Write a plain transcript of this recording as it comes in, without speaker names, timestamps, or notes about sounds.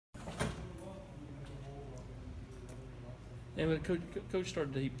And when Coach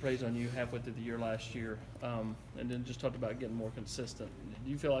started to heap praise on you halfway through the year last year, and then just talked about getting more consistent. Do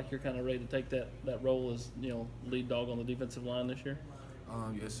you feel like you're kind of ready to take that role as lead dog on the defensive line this year?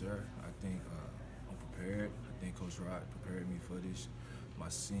 Yes, sir. I think I'm prepared. I think Coach Rod prepared me for this my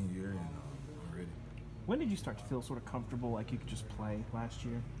senior year, and I'm ready. When did you start to feel sort of comfortable, like you could just play last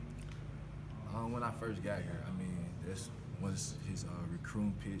year? When I first got here, I mean, this was his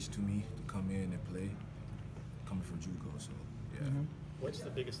recruiting pitch to me to come in and play, coming from JUCO. So, yeah. Mm-hmm. What's the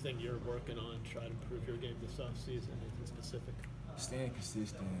biggest thing you're working on, trying to improve your game this offseason, anything specific? Staying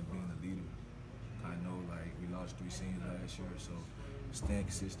consistent and being a leader. I know, like, we lost 3 seniors last year, so staying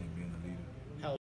consistent and being a leader.